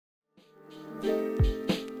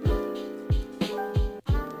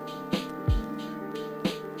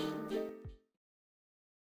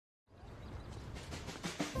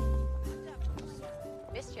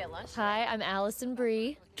Hi, I'm Allison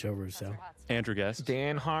Brie. Joe Russo. Andrew Guest.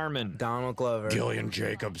 Dan Harmon. Donald Glover. Gillian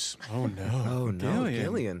Jacobs. Oh, no. Oh, no.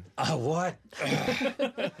 Gillian. What?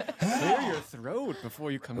 Clear your throat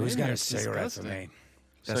before you come in. Who's got a It's cigarette for disgusting. me?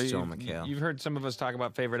 That's Joel McHale. You've heard some of us talk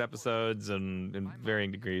about favorite episodes and in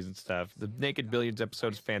varying degrees and stuff. The Naked Billiards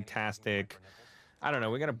episode is fantastic. I don't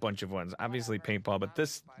know. We got a bunch of ones. Obviously, Paintball, but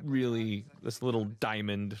this little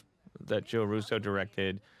diamond that Joe Russo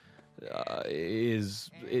directed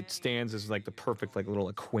stands as like the perfect like little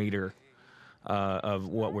equator of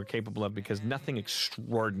what we're capable of, because nothing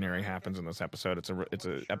extraordinary happens in this episode. It's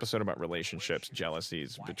an episode about relationships,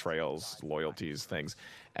 jealousies, betrayals, loyalties, things,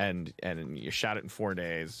 and you shot it in 4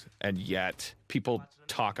 days, and yet people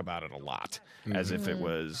talk about it a lot as if it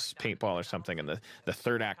was Paintball or something. And the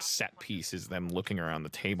third act set piece is them looking around the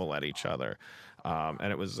table at each other,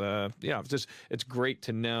 and it was it's great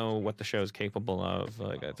to know what the show is capable of,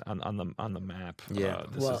 like it's on the map. Yeah,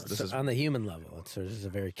 This is on the human level. This is a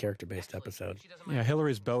very character-based episode. Yeah,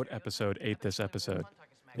 Hillary's boat episode ate this episode.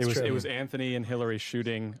 It was Anthony and Hillary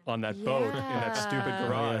shooting on that boat in that stupid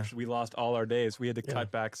garage. We lost all our days. We had to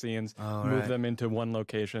cut back scenes, move them into one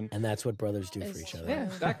location. And that's what brothers do for each other. Yeah,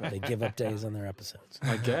 exactly. They give up days on their episodes.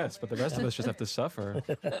 I guess, but the rest of us just have to suffer.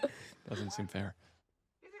 Doesn't seem fair.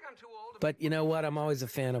 But you know what? I'm always a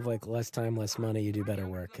fan of like less time, less money, you do better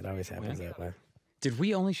work. It always happens that way. Did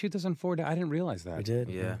we only shoot this on 4 days? I didn't realize that. We did.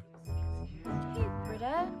 Yeah. Hey,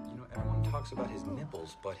 Britta. You know, everyone talks about his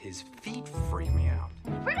nipples, but his feet freak me out.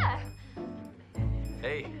 Britta!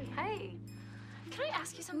 Hey. Hi. Can I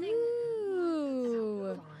ask you something?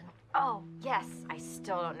 Ooh. Oh, yes. I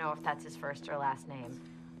still don't know if that's his first or last name.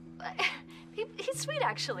 He's sweet,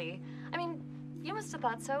 actually. I mean, you must have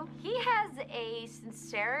thought so. He has a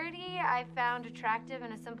sincerity I found attractive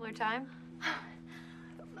in a simpler time.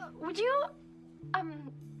 Would you,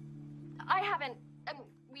 I haven't,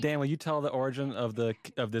 Dan, will you tell the origin of the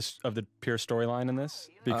pure storyline in this?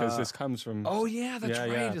 Because this comes from. Oh yeah, that's right.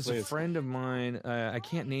 Yeah, As a please. friend of mine, I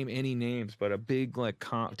can't name any names, but a big like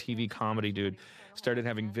TV comedy dude started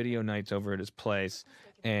having video nights over at his place,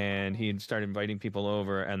 and he started inviting people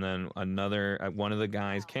over, and then one of the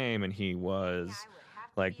guys came, and he was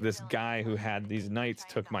like, this guy who had these nights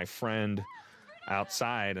took my friend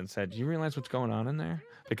outside and said, "Do you realize what's going on in there?"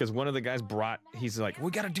 Because one of the guys he's like, "We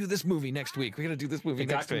got to do this movie next week. We got to do this movie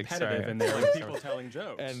next week." It got competitive, and there were people telling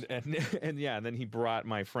jokes. And then he brought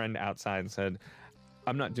my friend outside and said,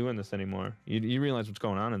 "I'm not doing this anymore. You realize what's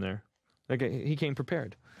going on in there?" Like, he came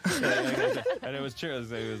prepared, and it was true.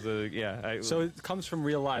 So it comes from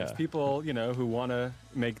real life. Yeah. People, who want to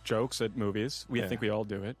make jokes at movies. I think we all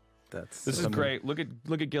do it. This is great. Look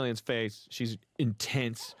at Gillian's face. She's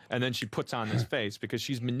intense, and then she puts on this face because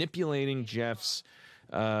she's manipulating Jeff's,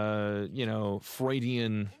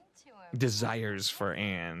 Freudian desires for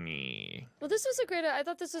Annie. Well, this was I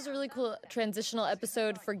thought this was a really cool transitional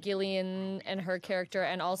episode for Gillian and her character,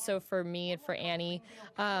 and also for me and for Annie,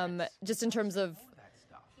 just in terms of,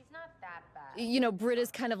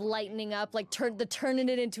 Britta's kind of lightening up, like turning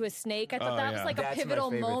it into a snake. I thought that was like a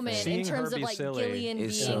pivotal moment in terms of like Gillian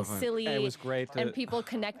being silly. It was great. And people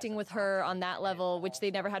connecting with her on that level, which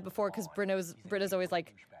they never had before, because Britta's always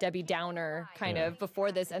like Debbie Downer kind of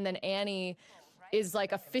before this. And then Annie is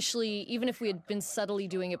like officially, even if we had been subtly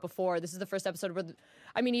doing it before, this is the first episode where,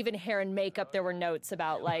 even hair and makeup, there were notes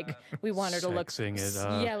about like, we want her to look. Sexing it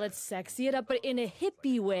up. Yeah, let's sexy it up, but in a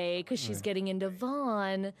hippie way, because she's getting into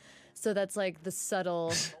Vaughn. So that's like the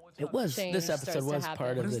subtle. This episode was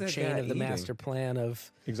part of the chain of the master plan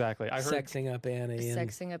of exactly. I heard sexing up Annie.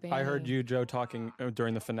 I heard you, Joe, talking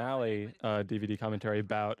during the finale DVD commentary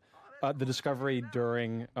about the discovery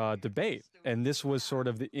during debate, and this was sort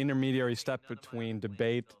of the intermediary step between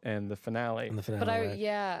debate and the finale. And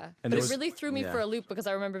but it really threw me for a loop, because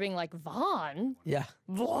I remember being like, Vaughn? Yeah.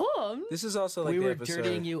 Vaughn? This is also like we the were episode.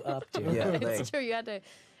 dirtying you up, dude. Yeah, It's true.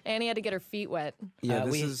 Annie had to get her feet wet. Yeah,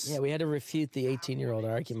 we had to refute the 18-year-old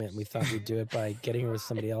argument. We thought we'd do it by getting her with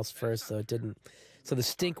somebody else first, so it didn't. So the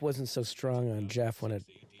stink wasn't so strong on Jeff when it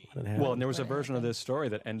happened. Well, and there was a version of this story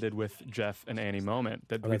that ended with Jeff and Annie moment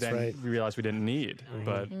that we realized we didn't need.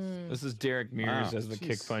 But this is Derek Mears as the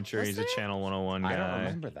kick puncher. He's a Channel 101 guy. I don't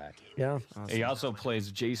remember that. Yeah. Awesome. He also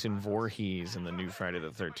plays Jason Voorhees in the new Friday the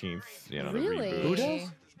 13th. The Really? reboot. Who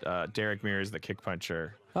does? Derek Mears, the kick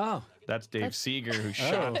puncher. Oh. That's Dave Seeger, who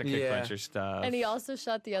shot the kick puncher stuff. And he also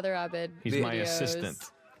shot the other Abed He's videos. my assistant.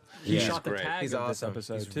 He Yeah, shot the great. tag He's of this awesome.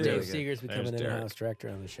 episode He's too. really Dave Seeger's becoming an Derek. in-house director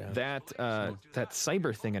on the show. That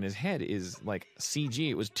cyber thing on his head is like CG.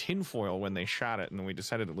 It was tinfoil when they shot it, and then we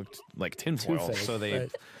decided it looked like tinfoil. Two-faced, So they,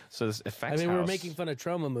 right. so this I effects. mean, we were house- making fun of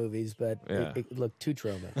trauma movies, but Yeah. it looked too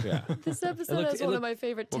trauma. Yeah, This episode looked- has it one of looked- my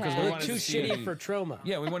favorite Well, 'cause we tags. wanted Too to see- shitty for trauma.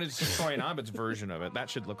 yeah. We wanted to see Troy and Abbott's version of it. That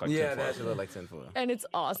should look like Yeah, tinfoil. that should look like tinfoil. And it's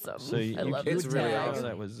awesome. So I love it's this really tag. awesome.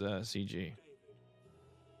 That was CG.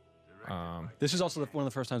 This is also one of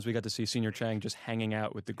the first times we got to see Senior Chang just hanging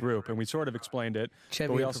out with the group, and we sort of explained it. Chevy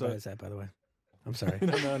but we also improvised that, by the way. I'm sorry.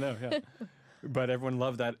 no, yeah. But everyone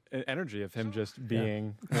loved that energy of him just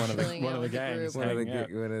being one of the Chilling out with the gangs, group. hanging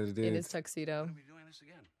out. One of the In his dudes. tuxedo.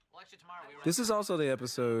 This is also the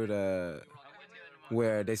episode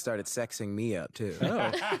where they started sexing me up too.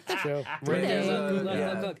 Oh, So, Really?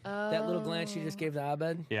 look. That little glance you just gave to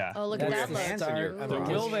Abed. Yeah. Oh, look at That's that the look. start. I'm The not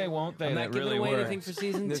will they, won't they? I'm That not giving really away worked. anything for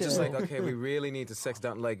season They're 2. just like, okay, we really need to sex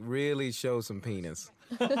down, like really show some penis.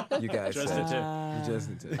 You guys Just said. a tip. You just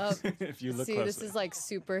need to. Oh, if you look see, closely. this is like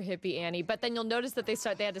super hippie Annie. But then you'll notice that they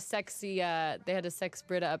had to sex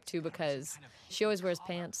Britta up too because she always wears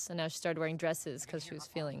pants, and now she started wearing dresses because she was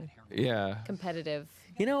feeling Yeah. competitive.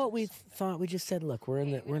 You know what we thought? We just said, look, we're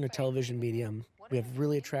in a television medium. We have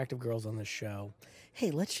really attractive girls on this show. Hey,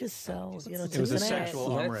 let's just sell, it was a tits and ass.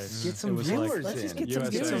 sexual arm race. Get some It was viewers like Let's just in. get some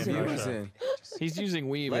USA viewers in. Viewers in. He's using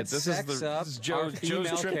we, but Let's this is sex up this is our Joe's female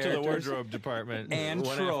trip to the characters. wardrobe department And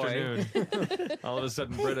one Troy. afternoon. All of a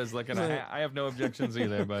sudden, Britta's looking. I have no objections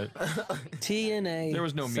either, but TNA. there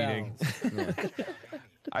was no meeting. sells.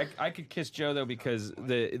 I could kiss Joe though because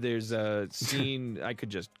there's a scene I could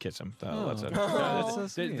just kiss him. That's it. That's so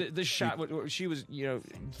sweet. The shot where she was,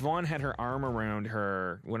 Vaughn had her arm around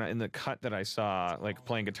her in the cut that I saw, like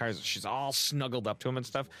playing guitars. She's all snuggled up to him and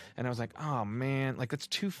stuff, and I was like, oh man, like that's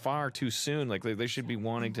too far, too soon. Like they should be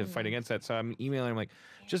wanting to fight against that. So I'm emailing him like,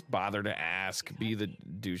 just bother to ask, be the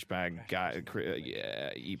douchebag guy,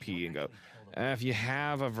 EP, and go. If you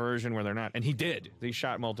have a version where they're not, and he did, he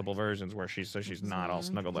shot multiple versions where she's not all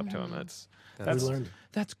snuggled up to him.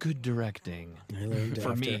 That's good directing I learned for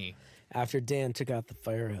after, me. After Dan took out the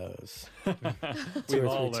fire hose. We've Two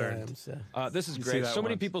all or three learned. times. Yeah. This is You see great. that So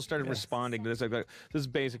many once. people started responding to this. Like, this is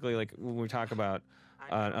basically like when we talk about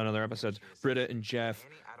on other episodes, Britta and Jeff.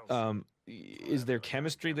 Is there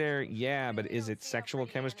chemistry there? Yeah, but is it sexual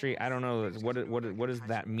chemistry? I don't know. What does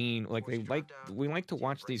that mean? Like we like to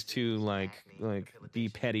watch these two like be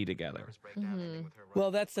petty together.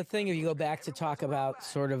 Well, that's the thing. If you go back to talk about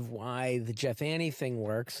sort of why the Jeff Annie thing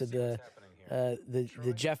works, the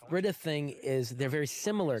Jeff Britta thing is they're very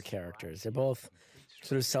similar characters. They're both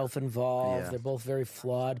sort of self-involved. Yeah. They're both very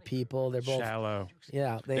flawed people. They're both Shallow.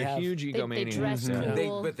 yeah. They They're have huge They egomaniacs. dress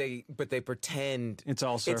cool. But they pretend It's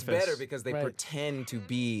all surface. It's better because they Right. pretend to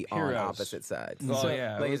be on Heroes. opposite sides. Oh So,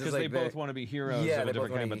 yeah, like, it's because just they like both they're- want to be heroes Yeah, of they a both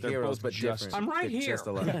different want kind, to but be they're heroes, both but just. different. I'm right They're here. Just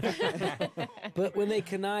alike. But when they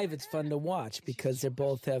connive, it's fun to watch because they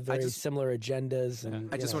both have very just- similar agendas.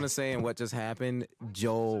 And I just want to say, in what just happened,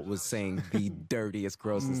 Joel was saying the dirtiest,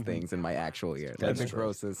 grossest things in my actual ear. Like the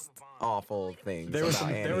grossest, awful things. There was about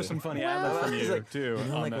some Annie. some funny ad from He's you like, too. You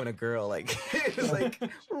know, on like that. when a girl like is like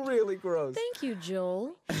really gross. Thank you,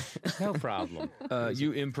 Joel. No problem.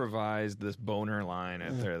 You improvised this boner line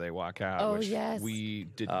after they walk out, Oh, which yes. we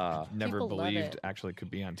never People love believed it. actually could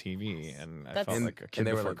be on TV, and I That's- felt And- like a kid and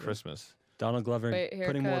they were before like- Christmas. Donald Glover Wait, here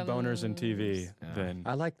putting more boners in TV comes- than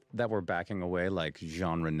I like that we're backing away like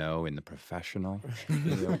Jean Reno in The Professional in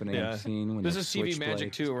the opening Yeah. scene. When This the is TV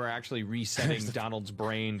magic switchblade- too. We're actually resetting Donald's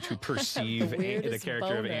brain to perceive the weirdest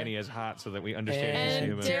character of boner. Annie as hot, so that we understand he's And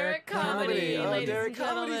human. Derek Comedy, Oh, ladies Derek and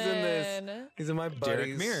Comedy's in this. gentlemen. These are my buddies.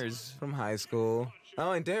 Derek Mears. from high school.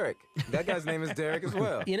 Oh, and Derek. That guy's name is Derek as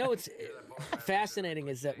well. You know what's fascinating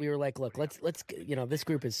is that we were like, look, let's this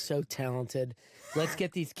group is so talented. Let's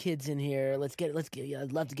get these kids in here. Let's get.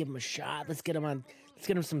 I'd love to give them a shot. Let's get them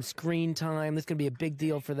some screen time. This is gonna be a big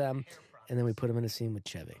deal for them. And then we put them in a scene with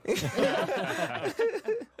Chevy.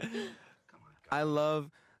 I love,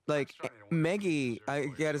 like, Meggie. I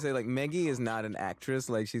gotta say, like, Meggie is not an actress.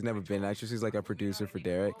 Like, she's never been an actress. She's like a producer for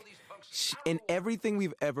Derek. In everything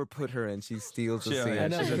we've ever put her in, she steals the Yeah, scene. yeah, I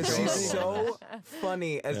know, Because she's adorable. so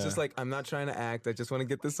funny as just like, I'm not trying to act. I just want to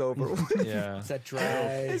get this over with. Yeah. It's that dry.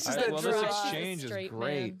 It's just that Well, dry. this exchange is Straight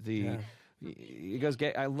great. man. You guys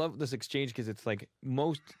get. I love this exchange because it's like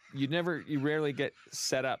you rarely get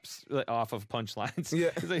setups off of punchlines. Yeah.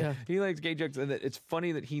 It's like, he likes gay jokes, and it's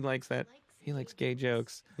funny that he likes that. He likes gay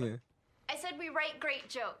jokes. Yeah. I said we write great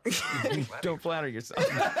jokes. Don't flatter yourself.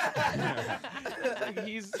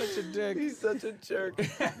 He's such a dick. He's such a jerk.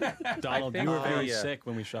 Donald, you were very sick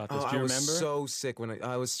when we shot this. Do you I was remember? so sick when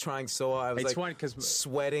I was trying so hard. I was It's like funny 'cause-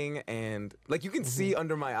 sweating and like you can see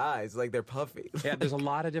under my eyes, like they're puffy. Yeah, there's a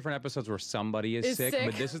lot of different episodes where somebody is sick,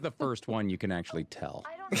 but this is the first one you can actually tell.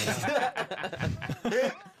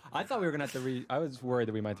 I thought we were gonna have to I was worried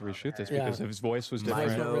that we might have to reshoot this because his voice was My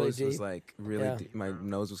different. nose really was deep. like really deep. My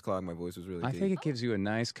nose was clogged. My voice was really I deep. think it gives you a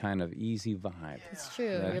nice kind of easy vibe. It's true.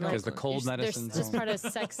 Yeah, You're because the cold There's medicines this part of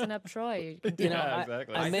sexing up Troy. You know, Yeah,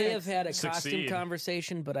 exactly. I may have had a costume Succeed.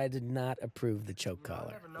 conversation, but I did not approve the choke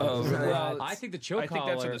collar. Well, I think the choke I think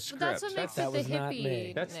that's in collar. the script. That's what makes That it the was not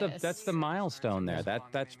me. hippie. That's the milestone there. That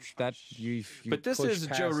you But this push is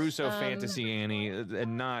past. Joe Russo fantasy, Annie,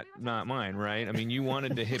 and not mine, right? I mean, you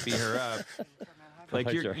wanted to hippie her up. Like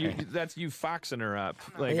Put your you hand. that's you foxing her up.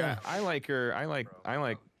 Like Yeah. I like her. I like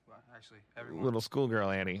little schoolgirl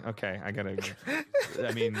Annie. Okay, I gotta.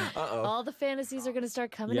 I mean, All the fantasies are going to start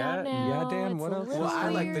coming out now. yeah, Dan, It's what a else? little Well, I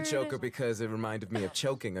like the weird. Joker because it reminded me of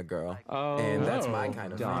choking a girl, Oh, and that's my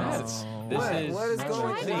kind of Donald. fantasy. This What? is What is going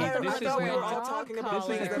I on? tried I to thought we wear were a all dog talking about collar,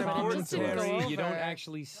 things that but are it important just to didn't us. go You don't over.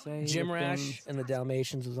 actually say Jim the Rash things- and the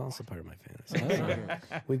Dalmatians was also part of my fantasy.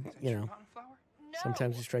 We, you know,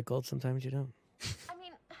 sometimes you strike gold, sometimes you don't. I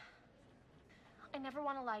mean, I never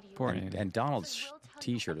want to lie to you. Poor And, Annie. and Donald's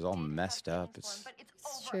T-shirt is all messed up. It's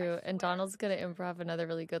It's true. And Donald's going to improv another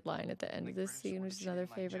really good line at the end of this scene, which is another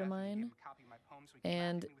favorite of mine.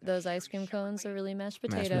 And those ice cream cones are really mashed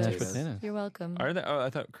potatoes. Mashed potatoes. You're welcome. are they? Oh, I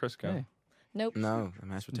thought Crisco. Hey. Nope. No, the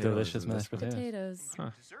mashed potatoes. Delicious is the mashed best potatoes.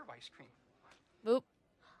 Boop.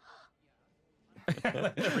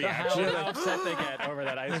 Reaction. How upset they get over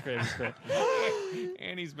that ice cream script.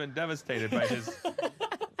 Annie's been devastated by his. part.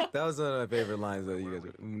 That was one of my favorite lines that you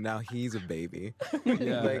guys. Now he's a baby.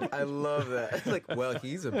 Yeah. Like I love that. Like, well,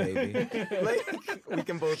 he's a baby. Like we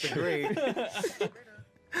can both agree.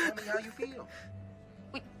 Tell me how you feel.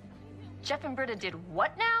 Wait, Jeff and Britta did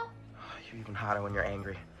what now? You're even hotter when you're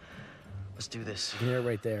angry. Let's do this. You can hear it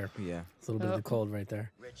right there. Yeah. It's a little bit of the cold right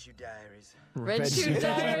there. Red Shoe Diaries. Red Shoe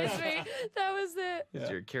Diaries. That was it. Is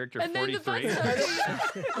your character And then the 43? butt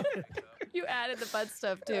stuff. You added the butt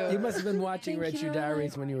stuff too. You must have been watching Thank Red you Shoe very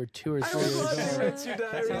Diaries much. when you were 2 or 3 I was years watching old. Red Shoe Diaries.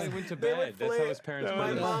 That's how he went to They would bed. That's play how it. his parents My put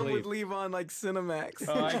him to mom sleep. would leave on like Cinemax.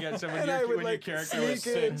 Oh, I get so when, And I would, when your like, character was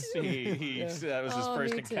sneak in. 6, that was his Oh,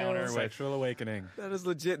 first me too. encounter with. Sexual awakening. That is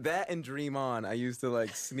legit. That and Dream On. I used to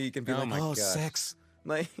like sneak and be like, my oh, God. sex.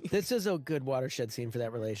 Like, This is a good watershed scene for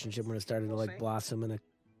that relationship when it started to like blossom in a,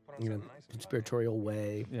 you know, conspiratorial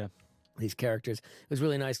way. Yeah. These characters. It was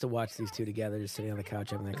really nice to watch these two together, just sitting on the couch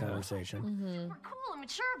having that conversation. We're cool and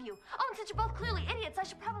mature of you. Oh, and since you're both clearly idiots, I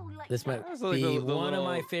should probably let This you might was like be the one of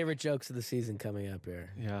my little- favorite jokes of the season coming up here.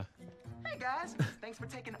 Yeah. Hey guys, thanks for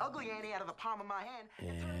taking Ugly Annie out of the palm of my hand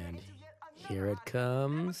and turning it And into yet another here it idea.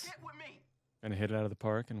 comes. Get with me. Gonna hit it out of the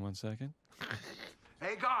park in 1 second.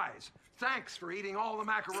 Hey guys, thanks for eating all the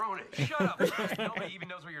macaroni. Shut up. Nobody even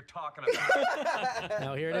knows what you're talking about.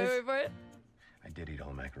 Now here it Wait, is. wait for it. I did eat all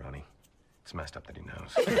the macaroni. It's messed up that he knows.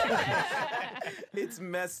 it's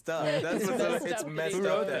messed up. That's what's it's messed Who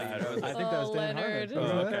up. wrote that? I think that was Oh, Dan Leonard.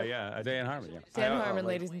 Harmon. Oh, okay, yeah. Dan Harmon, yeah. Dan Harmon,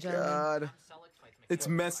 ladies and gentlemen. God. It's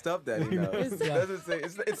messed up that he knows. Doesn't say,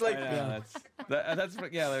 it's like,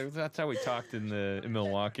 That's how we talked in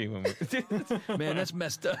Milwaukee when we. Man, that's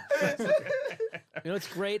messed up. You know what's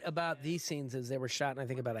great about these scenes is they were shot in, I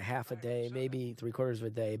think, about a half a day, maybe 3/4 of a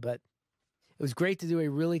day. But it was great to do a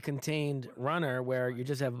really contained runner where you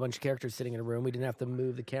just have a bunch of characters sitting in a room. We didn't have to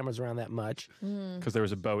move the cameras around that much. Because there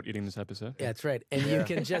was a boat eating this episode. Yeah, that's right. And you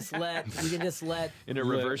can just let In a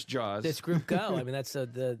reverse Jaws. this group go. I mean, that's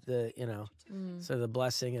the you know, so the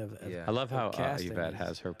blessing of Yeah. I love how casting Yvette is-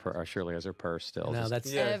 has her, Shirley has her purse still. No, just-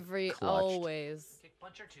 that's Every, clutched. always.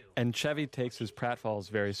 And Chevy takes his pratfalls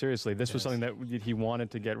very seriously. This was something that he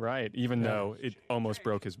wanted to get right, even though it almost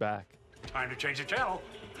broke his back. Time to change the channel.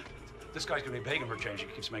 This guy's gonna be begging for change. He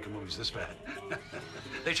keeps making movies this bad.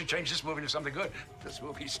 They should change this movie to something good. This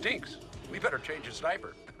movie stinks. We better change the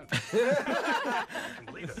sniper. I can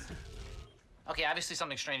believe it. Okay, obviously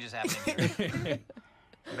something strange is happening here.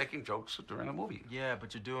 Making jokes during a movie. Yeah,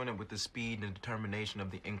 but you're doing it with the speed and determination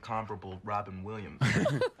of the incomparable Robin Williams.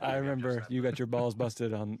 I remember you got your balls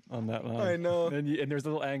busted on that line. I know. And there's a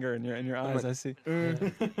little anger in your eyes, I see.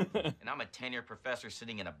 And I'm a tenured professor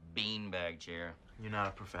sitting in a beanbag chair. You're not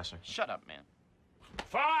a professor. Shut up, man.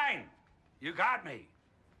 Fine! You got me.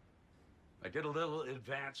 I did a little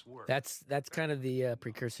advanced work. that's kind of the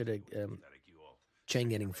precursor to Chang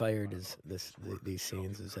getting fired. Is these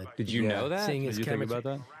scenes? Is that Did you know that? Seeing Did his you think chemistry.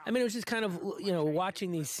 about that? I mean, it was just kind of, you know,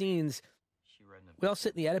 watching these scenes. we all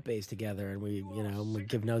sit in the edit bays together, and we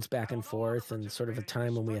give notes back and forth, and sort of a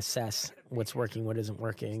time when we assess what's working, what isn't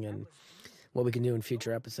working, and what we can do in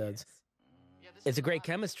future episodes. It's a great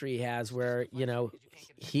chemistry he has where,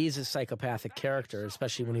 he's a psychopathic character,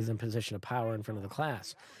 especially when he's in position of power in front of the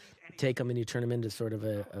class. Take him and you turn him into sort of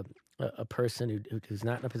a person who's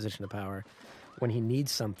not in a position of power when he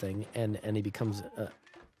needs something, and he becomes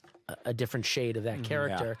a different shade of that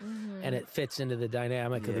character, and it fits into the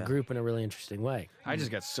dynamic of the group in a really interesting way. I just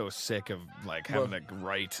got so sick of having to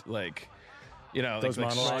write those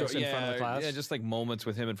monologues in front of the class. Yeah, just like moments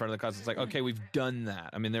with him in front of the class. It's like, okay, we've done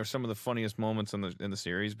that. I mean, they're some of the funniest moments in the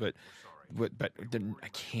series, but I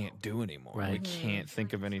can't do anymore. Right. We can't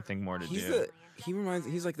think of anything more to do.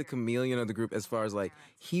 He's like the chameleon of the group as far as like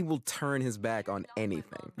he will turn his back on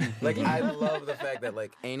anything. Like I love the fact that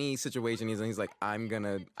like any situation he's in, he's like, I'm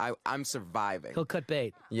surviving. He'll cut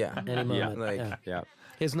bait. Yeah. Any moment. Yeah.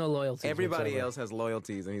 He has no loyalty. Everybody else has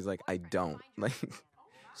loyalties, and he's like, I don't. Like.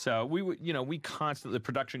 So we constantly, the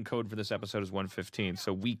production code for this episode is 115.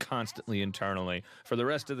 So we constantly internally, for the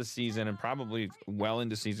rest of the season and probably well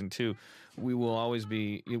into season 2, we will always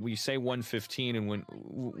be, we say 115, and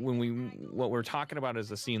what we're talking about is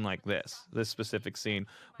a scene like this specific scene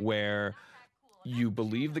where you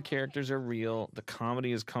believe the characters are real, the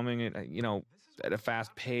comedy is coming at a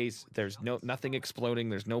fast pace, there's nothing exploding,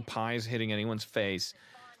 there's no pies hitting anyone's face.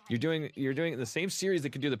 You're doing the same series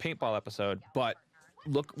that could do the paintball episode, but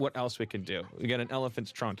look what else we can do. We got an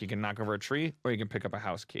elephant's trunk. You can knock over a tree, or you can pick up a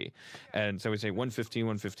house key. And so we say 115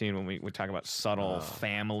 when we talk about subtle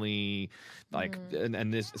family,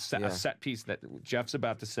 and this a set piece that Jeff's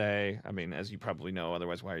about to say. I mean, as you probably know,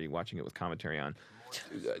 otherwise why are you watching it with commentary on?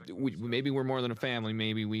 Maybe we're more than a family.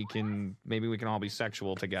 Maybe we can all be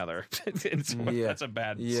sexual together. That's a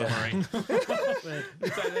bad summary.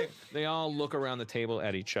 They all look around the table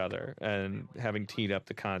at each other, and having teed up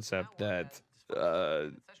the concept that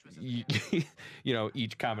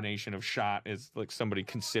each combination of shot is like somebody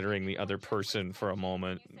considering the other person for a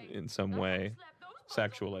moment in some way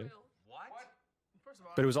sexually.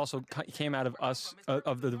 But it was also came out of us,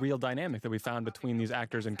 of the real dynamic that we found between these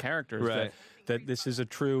actors and characters. Right. That this is a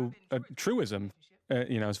truism,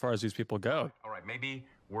 as far as these people go. All right, maybe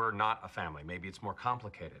we're not a family. Maybe it's more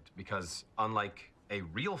complicated because unlike a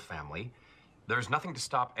real family, there's nothing to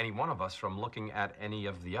stop any one of us from looking at any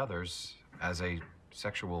of the others as a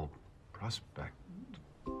sexual prospect.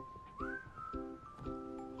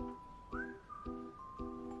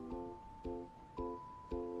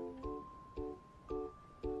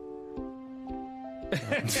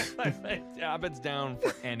 Abbott's down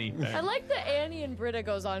for anything. I like that Annie and Britta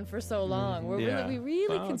goes on for so long. We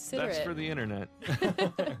really consider that's it. for the internet.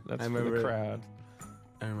 That's for the crowd.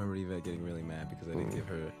 I remember Yvette getting really mad because I didn't give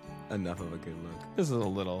her enough of a good look. This is a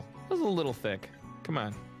little thick. Come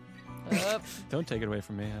on. Don't take it away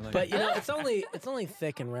from me. I like But it. it's only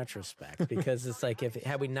thick in retrospect, because it's like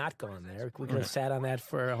had we not gone there, we could have sat on that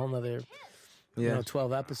for a whole nother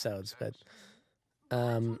 12 episodes. But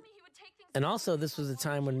and also this was a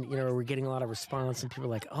time when we're getting a lot of response, and people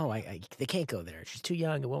were like, oh, they can't go there, she's too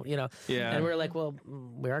young, it won't, Yeah. And we're like, well,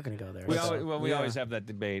 we are going to go there. We always have that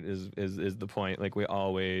debate. Is the point? Like we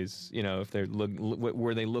always, if they're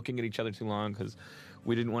were they looking at each other too long? Because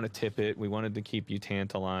we didn't want to tip it. We wanted to keep you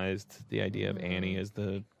tantalized. The idea of Annie as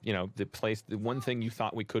the one thing you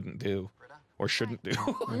thought we couldn't do or shouldn't do.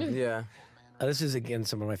 Yeah. This is again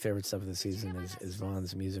some of my favorite stuff of the season is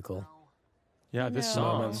Vaughn's musical. Yeah, this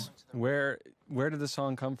song. Where did the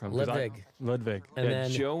song come from? Ludwig. Ludwig. And then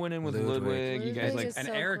Joe went in with Ludwig. You guys Ludwig is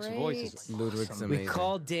so Eric's great. voice is Ludwig's amazing. we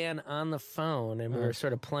called Dan on the phone, and we were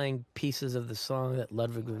sort of playing pieces of the song that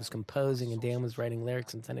Ludwig was composing, and Dan was writing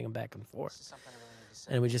lyrics and sending them back and forth.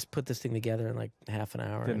 And we just put this thing together in like half an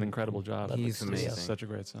hour. Did an incredible job. He's amazing. It's such a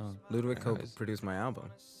great song. Ludwig co-produced my album.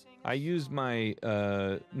 I use my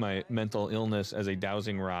my mental illness as a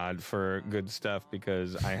dowsing rod for good stuff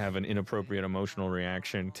because I have an inappropriate emotional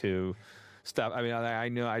reaction to stuff. I mean, I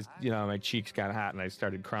knew my cheeks got hot and I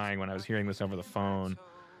started crying when I was hearing this over the phone.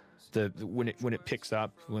 When it picks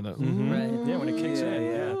up, when it kicks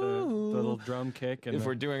in, the little drum kick. And if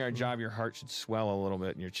we're doing our job, your heart should swell a little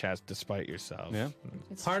bit in your chest, despite yourself. Yeah,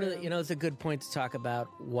 part of it, it's a good point to talk about.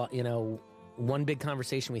 What one big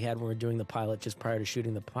conversation we had when we were doing the pilot, just prior to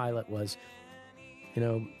shooting the pilot, was,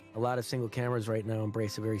 a lot of single cameras right now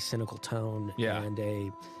embrace a very cynical tone,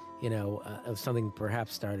 and of something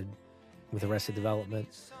perhaps started with Arrested Development,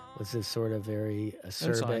 was this sort of very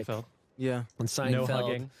acerbic. Yeah. And Seinfeld. No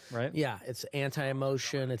hugging, right? Yeah, it's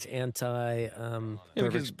anti-emotion. It's anti.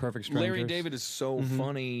 Perfect strangers. Larry David is so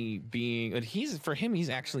funny being, and he's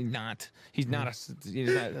actually not. He's not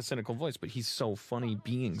a cynical voice, but he's so funny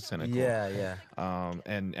being cynical. Yeah.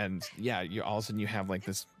 And you all of a sudden you have like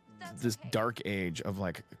this dark age of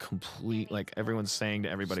like complete, like everyone's saying to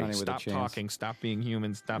everybody, Sonny with a stop chance. talking, stop being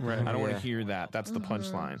human, stop. Right. I don't want Yeah. to hear that. That's the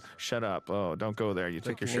punchline. Shut up. Oh, don't go there. You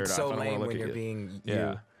took your shirt It's off. so I don't want lame to look when at you're you. being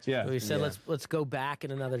Yeah. you. Yeah. We said Yeah. let's go back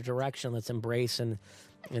in another direction. Let's embrace an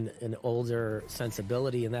older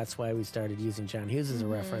sensibility, and that's why we started using John Hughes as a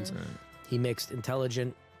reference. He mixed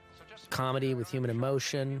intelligent comedy with human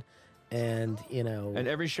emotion, and And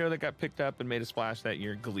every show that got picked up and made a splash that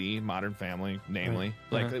year, Glee, Modern Family, namely,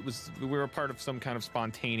 like we were a part of some kind of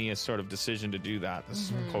spontaneous sort of decision to do that.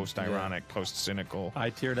 This post-ironic, post-cynical. I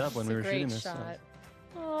teared up when It's we a were shooting great this. shot.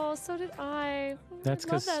 Oh, so did I. That's I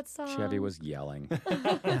love because that song. Chevy was yelling.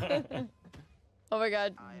 Oh my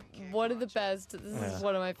god, one of the best. This is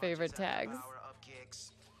one of my favorite tags.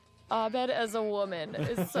 Abed as a woman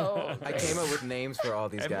is so. I came up with names for all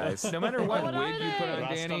these guys. No matter what What wig are you put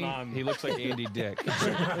they? on Danny, he looks like Andy Dick.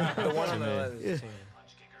 The one on the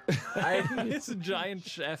It's a giant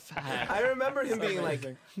chef hat. I remember him being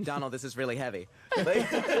like, Donald, this is really heavy. Like,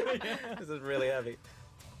 this is really heavy.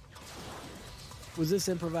 was this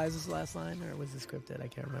improvised this last line, or was it scripted? I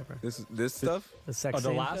can't remember. This stuff? The sex The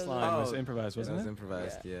scene? last line was Oh, improvised, It wasn't was it?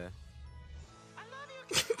 improvised, yeah.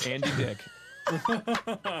 Andy Dick. The only thing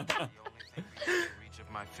within reach of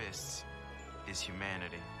my fists is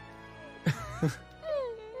humanity.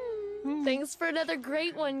 Thanks for another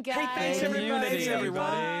great one, guys. Community, Thanks, everybody.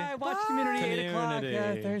 everybody. Watch Community 8 o'clock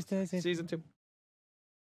Community. Thursdays. Season 2.